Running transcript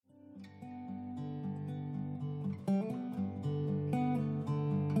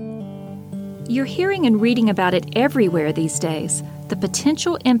You're hearing and reading about it everywhere these days. The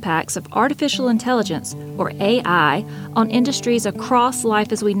potential impacts of artificial intelligence, or AI, on industries across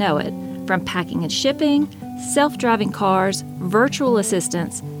life as we know it, from packing and shipping, self-driving cars, virtual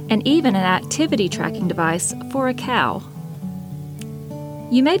assistants, and even an activity tracking device for a cow.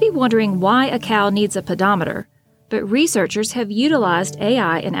 You may be wondering why a cow needs a pedometer, but researchers have utilized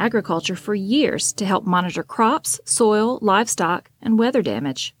AI in agriculture for years to help monitor crops, soil, livestock, and weather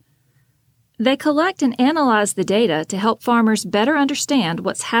damage. They collect and analyze the data to help farmers better understand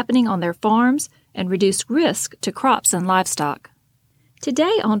what's happening on their farms and reduce risk to crops and livestock.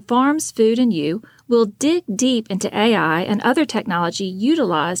 Today on Farms, Food, and You, we'll dig deep into AI and other technology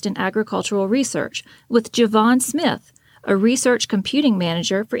utilized in agricultural research with Javon Smith, a research computing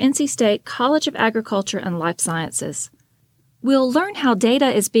manager for NC State College of Agriculture and Life Sciences. We'll learn how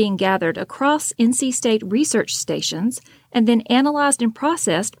data is being gathered across NC State research stations and then analyzed and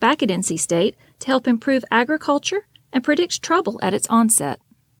processed back at NC State to help improve agriculture and predict trouble at its onset.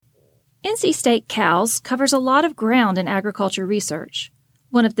 NC State CALS covers a lot of ground in agriculture research.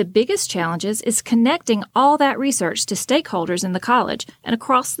 One of the biggest challenges is connecting all that research to stakeholders in the college and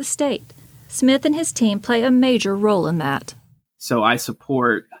across the state. Smith and his team play a major role in that. So I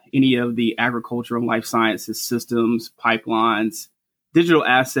support any of the agricultural and life sciences systems, pipelines, digital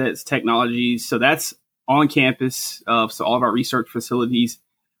assets, technologies. So that's on campus. So all of our research facilities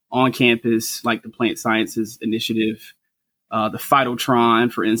on campus, like the Plant Sciences Initiative, the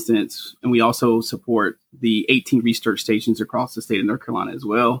Phytotron, for instance. And we also support the 18 research stations across the state of North Carolina as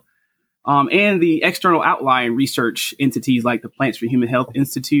well. And the external outlying research entities like the Plants for Human Health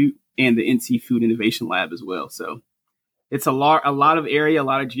Institute and the NC Food Innovation Lab as well. So it's a lot of area, a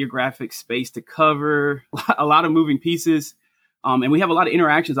lot of geographic space to cover, a lot of moving pieces. And we have a lot of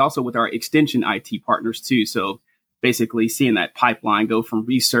interactions also with our extension IT partners too. So basically seeing that pipeline go from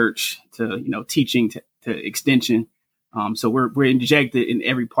research to, teaching to extension. So we're injected in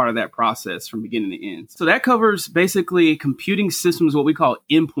every part of that process from beginning to end. So that covers basically computing systems, what we call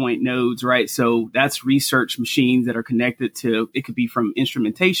endpoint nodes, right? So that's research machines that are connected to, it could be from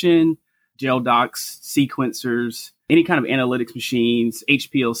instrumentation, gel docs, sequencers, any kind of analytics machines,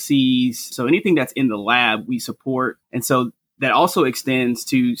 HPLCs. So anything that's in the lab, we support. And so that also extends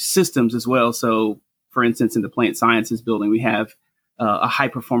to systems as well. So for instance, in the Plant Sciences building, we have a high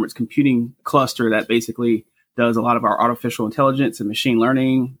performance computing cluster that basically does a lot of our artificial intelligence and machine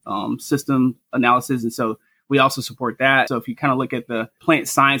learning system analysis. And so we also support that. So if you kind of look at the Plant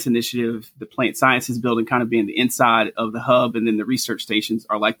Science Initiative, the Plant Sciences building kind of being the inside of the hub, and then the research stations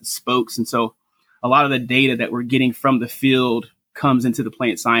are like the spokes. And so a lot of the data that we're getting from the field comes into the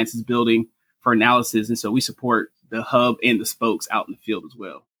Plant Sciences building for analysis. And so we support the hub and the spokes out in the field as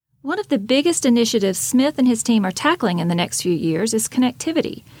well. One of the biggest initiatives Smith and his team are tackling in the next few years is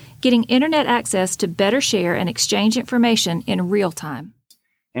connectivity, getting internet access to better share and exchange information in real time.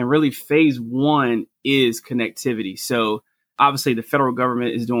 And really, phase one is connectivity. So obviously, the federal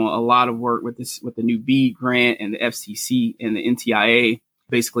government is doing a lot of work with this, with the new BEAD grant and the FCC and the NTIA,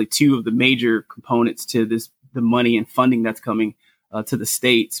 basically two of the major components to this, the money and funding that's coming to the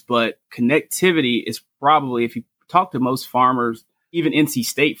states. But connectivity is probably, if you talk to most farmers, even NC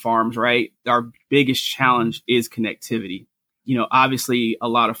State farms, right, our biggest challenge is connectivity. Obviously, a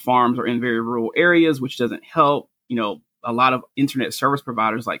lot of farms are in very rural areas, which doesn't help. A lot of internet service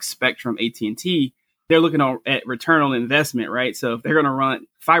providers like Spectrum, AT&T, they're looking at return on investment, right? So if they're going to run,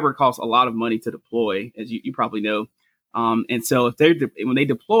 fiber costs a lot of money to deploy, as you probably know. And so if when they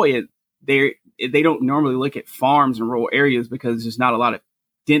deploy it, they don't normally look at farms in rural areas because there's not a lot of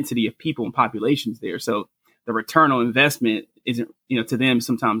density of people and populations there. So the return on investment isn't, to them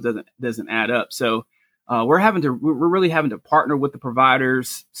sometimes doesn't add up. So we're really having to partner with the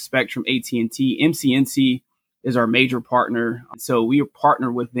providers, Spectrum, AT&T, MCNC is our major partner. So we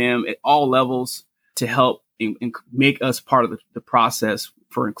partner with them at all levels to help and make us part of the process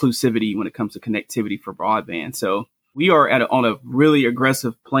for inclusivity when it comes to connectivity for broadband. So we are on a really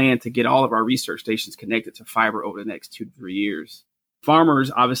aggressive plan to get all of our research stations connected to fiber over the next 2 to 3 years. Farmers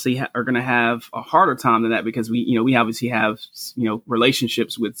obviously are going to have a harder time than that because we obviously have,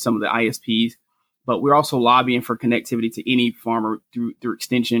 relationships with some of the ISPs, but we're also lobbying for connectivity to any farmer through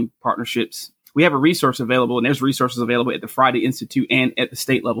extension partnerships. We have a resource available, and there's resources available at the Friday Institute and at the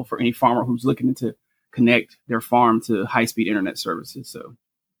state level for any farmer who's looking to connect their farm to high-speed internet services. So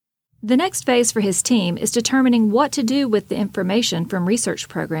the next phase for his team is determining what to do with the information from research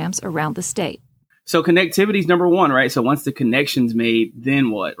programs around the state. So connectivity is number one, right? So once the connection's made, then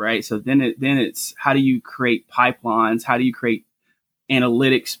what, right? So then it's how do you create pipelines? How do you create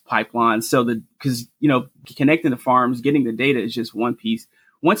analytics pipelines? So because connecting the farms, getting the data is just one piece.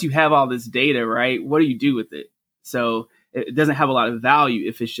 once you have all this data, right, what do you do with it? So it doesn't have a lot of value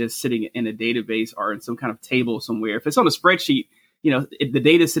if it's just sitting in a database or in some kind of table somewhere. If it's on a spreadsheet, if the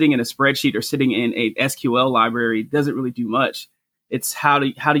data sitting in a spreadsheet or sitting in a SQL library doesn't really do much. It's how do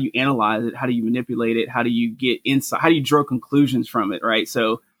you analyze it? How do you manipulate it? How do you get insight? How do you draw conclusions from it, right?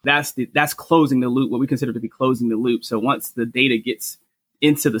 So that's closing the loop, what we consider to be closing the loop. So once the data gets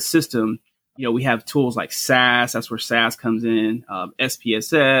into the system, we have tools like SAS. That's where SAS comes in.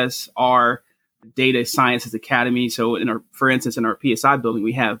 SPSS, R, Data Sciences Academy. So for instance, in our PSI building,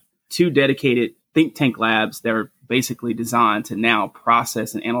 we have 2 dedicated think tank labs that are basically designed to now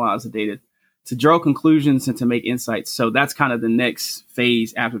process and analyze the data, to draw conclusions and to make insights. So that's kind of the next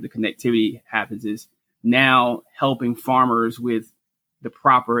phase after the connectivity happens, is now helping farmers with the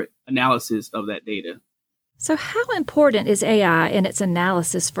proper analysis of that data. So how important is AI in its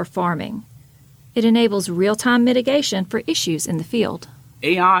analysis for farming? It enables real-time mitigation for issues in the field.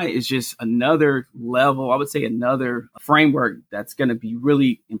 AI is just another level, I would say another framework that's going to be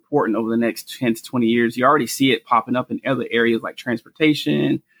really important over the next 10 to 20 years. You already see it popping up in other areas like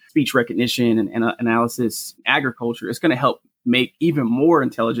transportation, speech recognition and analysis, agriculture. It's going to help make even more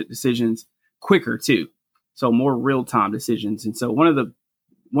intelligent decisions quicker too. So more real-time decisions. And so one of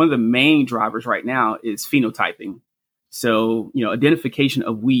the main drivers right now is phenotyping. So, identification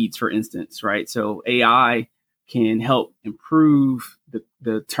of weeds, for instance, right? So AI can help improve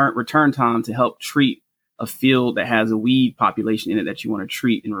the return time to help treat a field that has a weed population in it that you want to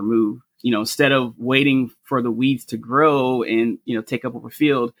treat and remove. Instead of waiting for the weeds to grow and, take up a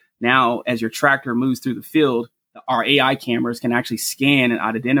field, now as your tractor moves through the field, our AI cameras can actually scan and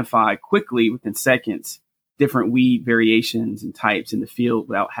identify quickly within seconds different weed variations and types in the field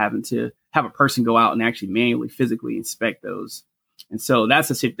without having to have a person go out and actually manually physically inspect those. And so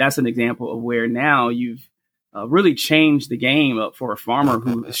that's an example of where now you've really changed the game up for a farmer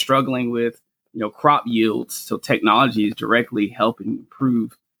who is struggling with, crop yields. So technology is directly helping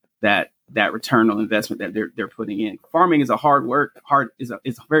improve that return on investment that they're putting in. Farming is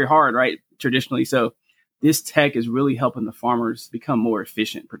it's very hard, right? Traditionally. So this tech is really helping the farmers become more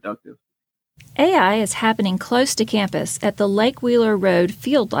efficient, productive. AI is happening close to campus at the Lake Wheeler Road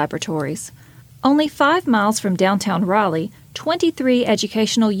Field Laboratories. Only 5 miles from downtown Raleigh, 23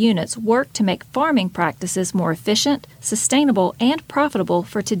 educational units work to make farming practices more efficient, sustainable, and profitable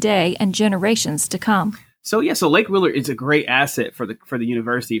for today and generations to come. So Lake Wheeler is a great asset for the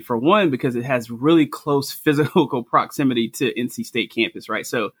university, for one, because it has really close physical proximity to NC State campus, right?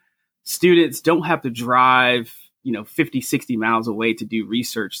 So students don't have to drive 50, 60 miles away to do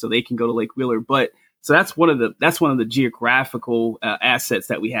research, so they can go to Lake Wheeler. But so that's one of the geographical assets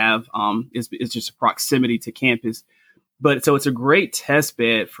that we have, is just a proximity to campus. But so it's a great test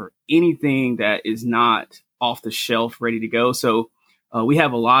bed for anything that is not off the shelf, ready to go. So we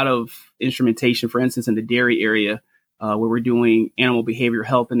have a lot of instrumentation, for instance, in the dairy area, where we're doing animal behavioral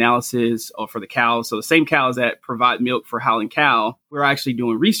health analysis for the cows. So the same cows that provide milk for Howling Cow, we're actually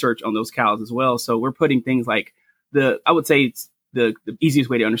doing research on those cows as well. So we're putting things like I would say it's the easiest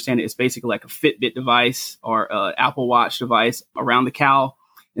way to understand it is basically like a Fitbit device or an Apple Watch device around the cow.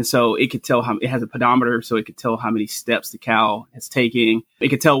 And so it could tell it has a pedometer, so it could tell how many steps the cow is taking. It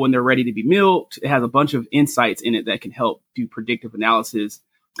could tell when they're ready to be milked. It has a bunch of insights in it that can help do predictive analysis.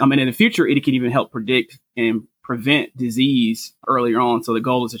 And in the future, it can even help predict and prevent disease earlier on. So the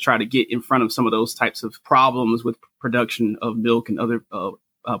goal is to try to get in front of some of those types of problems with production of milk and other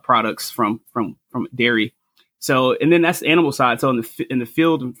products from dairy. So, and then that's the animal side. So in the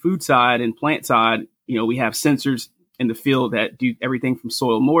field and food side and plant side, we have sensors in the field that do everything from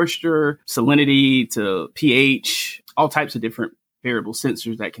soil moisture, salinity to pH, all types of different variable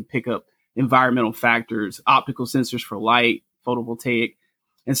sensors that can pick up environmental factors, optical sensors for light, photovoltaic.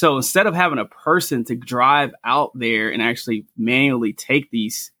 And so instead of having a person to drive out there and actually manually take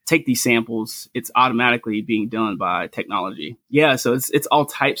these samples, it's automatically being done by technology. Yeah, so it's all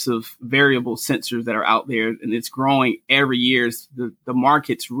types of variable sensors that are out there, and it's growing every year. The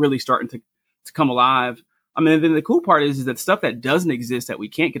market's really starting to come alive. And then the cool part is that stuff that doesn't exist that we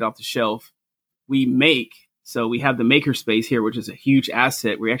can't get off the shelf, we make. So we have the makerspace here, which is a huge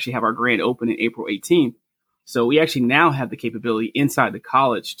asset. We actually have our grand opening April 18th. So we actually now have the capability inside the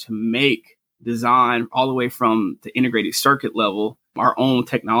college to make, design all the way from the integrated circuit level, our own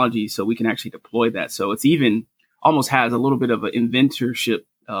technology, so we can actually deploy that. So it's even almost has a little bit of an inventorship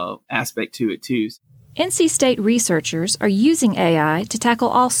aspect to it too. NC State researchers are using AI to tackle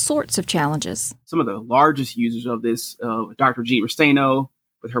all sorts of challenges. Some of the largest users of this, Dr. Jean Restaino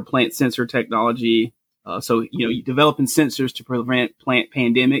with her plant sensor technology. So developing sensors to prevent plant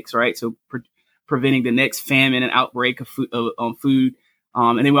pandemics, right? So preventing the next famine and outbreak of food.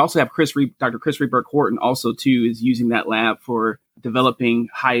 And then we also have Dr. Chris Reberg-Horton also too is using that lab for developing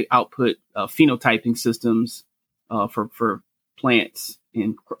high output phenotyping systems for plants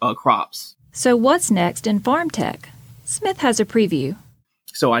and crops. So what's next in farm tech? Smith has a preview.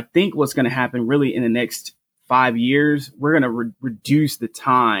 So I think what's going to happen really in the next 5 years, we're going to reduce the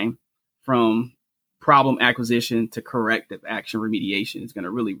time from problem acquisition to corrective action remediation. Is going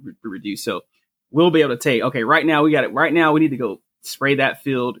to really reduce. So we'll be able to take, okay, right now we got it. Right now we need to go spray that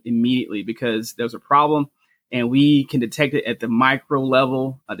field immediately because there's a problem, and we can detect it at the micro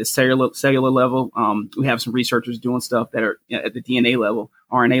level, the cellular level. We have some researchers doing stuff that are at the DNA level,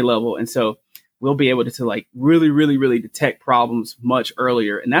 RNA level. And so we'll be able to like really detect problems much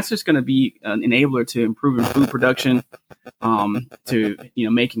earlier. And that's just going to be an enabler to improving food production, to,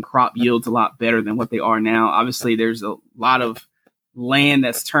 making crop yields a lot better than what they are now. Obviously, there's a lot of land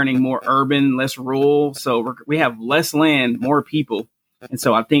that's turning more urban, less rural. So we have less land, more people. And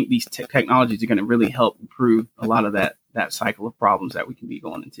so I think these technologies are going to really help improve a lot of that cycle of problems that we can be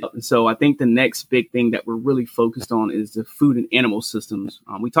going into. And so I think the next big thing that we're really focused on is the food and animal systems.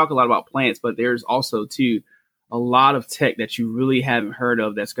 We talk a lot about plants, but there's also too a lot of tech that you really haven't heard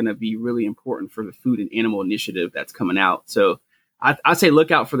of that's going to be really important for the food and animal initiative that's coming out. So I say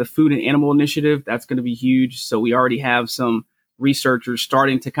look out for the food and animal initiative. That's going to be huge. So we already have some researchers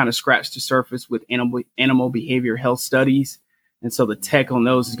starting to kind of scratch the surface with animal behavior health studies. And so the tech on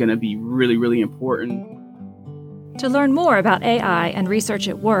those is going to be really important. To learn more about AI and research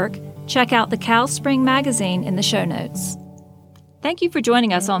at work, check out the Cow Spring magazine in the show notes. Thank you for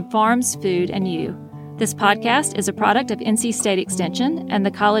joining us on Farms, Food, and You. This podcast is a product of NC State Extension and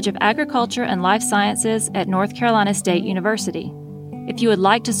the College of Agriculture and Life Sciences at North Carolina State University. If you would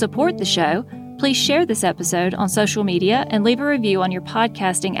like to support the show, please share this episode on social media and leave a review on your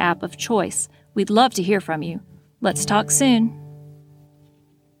podcasting app of choice. We'd love to hear from you. Let's talk soon.